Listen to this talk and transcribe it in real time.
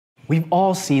We've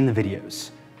all seen the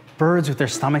videos. Birds with their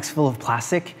stomachs full of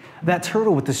plastic, that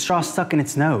turtle with the straw stuck in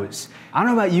its nose. I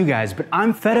don't know about you guys, but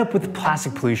I'm fed up with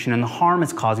plastic pollution and the harm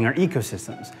it's causing our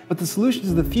ecosystems. But the solutions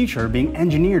of the future are being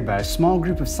engineered by a small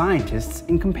group of scientists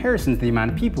in comparison to the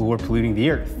amount of people who are polluting the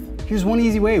earth. Here's one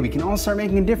easy way we can all start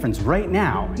making a difference right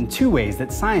now, in 2 ways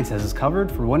that science has us covered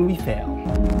for when we fail.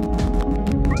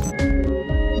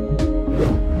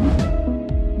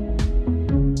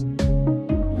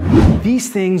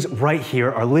 These things right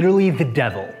here are literally the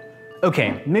devil.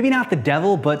 Okay, maybe not the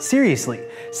devil, but seriously,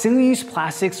 single-use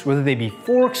plastics, whether they be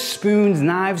forks, spoons,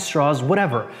 knives, straws,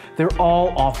 whatever, they're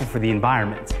all awful for the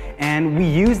environment. And we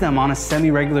use them on a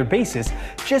semi-regular basis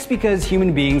just because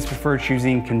human beings prefer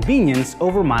choosing convenience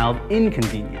over mild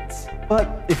inconvenience.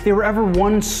 But if there were ever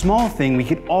one small thing we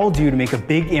could all do to make a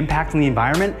big impact on the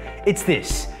environment, it's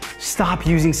this: stop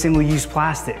using single-use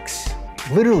plastics.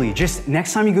 Literally, just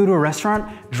next time you go to a restaurant,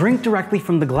 drink directly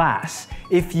from the glass.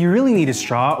 If you really need a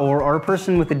straw or are a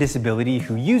person with a disability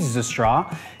who uses a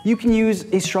straw, you can use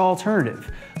a straw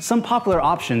alternative. Some popular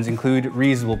options include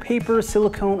reusable paper,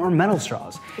 silicone, or metal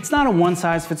straws. It's not a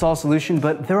one-size-fits-all solution,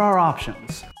 but there are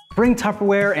options. Bring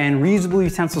Tupperware and reusable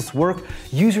utensils to work,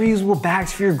 use reusable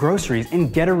bags for your groceries,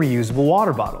 and get a reusable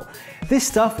water bottle. This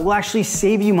stuff will actually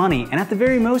save you money, and at the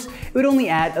very most, it would only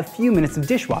add a few minutes of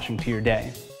dishwashing to your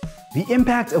day. The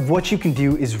impact of what you can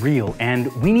do is real,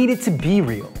 and we need it to be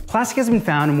real. Plastic has been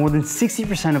found in more than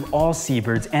 60% of all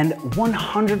seabirds and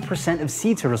 100% of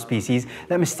sea turtle species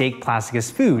that mistake plastic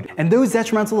as food, and those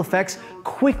detrimental effects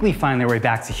quickly find their way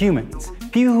back to humans.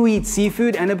 People who eat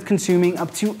seafood end up consuming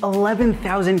up to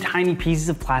 11,000 tiny pieces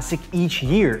of plastic each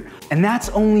year. And that's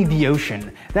only the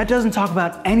ocean. That doesn't talk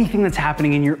about anything that's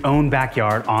happening in your own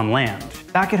backyard on land.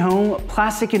 Back at home,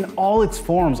 plastic in all its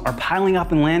forms are piling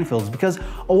up in landfills because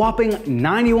a whopping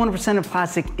 91% of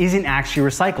plastic isn't actually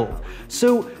recycled.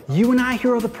 So you and I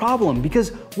here are the problem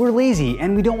because we're lazy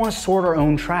and we don't want to sort our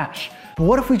own trash. But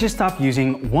what if we just stopped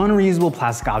using one reusable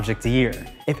plastic object a year?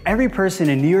 If every person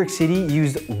in New York City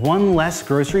used one less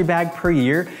grocery bag per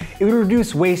year, it would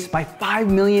reduce waste by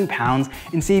 5 million pounds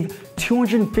and save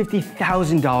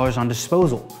 $250,000 on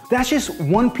disposal. That's just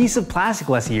one piece of plastic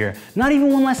less a year, not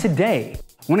even one less a day.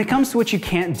 When it comes to what you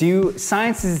can't do,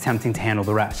 science is attempting to handle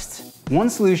the rest. One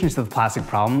solution to the plastic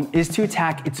problem is to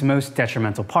attack its most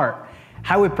detrimental part: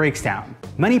 how it breaks down.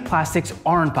 Many plastics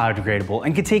aren't biodegradable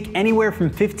and can take anywhere from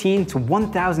 15 to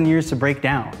 1,000 years to break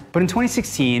down. But in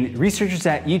 2016, researchers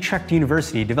at Utrecht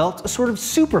University developed a sort of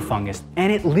super fungus,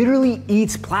 and it literally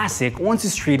eats plastic once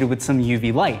it's treated with some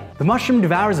UV light. The mushroom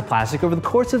devours the plastic over the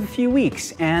course of a few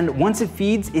weeks, and once it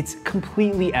feeds, it's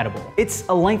completely edible. It's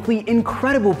a lengthy,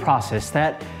 incredible process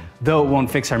that, though it won't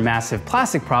fix our massive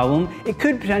plastic problem, it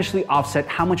could potentially offset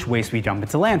how much waste we dump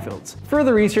into landfills.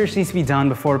 Further research needs to be done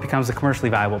before it becomes a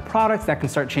commercially viable product that can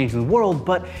start changing the world,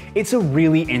 but it's a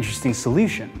really interesting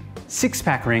solution.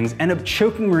 Six-pack rings end up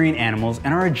choking marine animals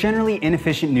and are a generally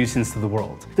inefficient nuisance to the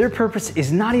world. Their purpose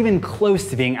is not even close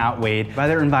to being outweighed by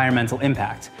their environmental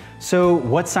impact. So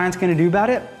what's science going to do about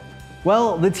it?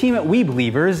 Well, the team at We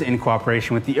Believers, in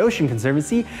cooperation with the Ocean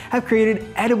Conservancy, have created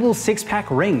edible six-pack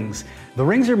rings. The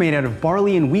rings are made out of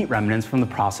barley and wheat remnants from the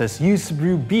process used to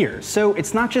brew beer, so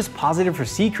it's not just positive for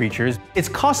sea creatures, it's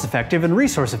cost-effective and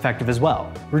resource-effective as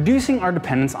well. Reducing our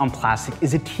dependence on plastic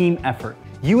is a team effort.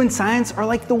 You and science are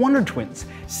like the Wonder Twins,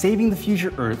 saving the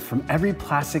future Earth from every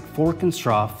plastic fork and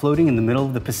straw floating in the middle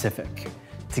of the Pacific.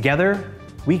 Together,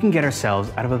 we can get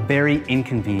ourselves out of a very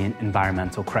inconvenient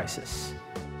environmental crisis.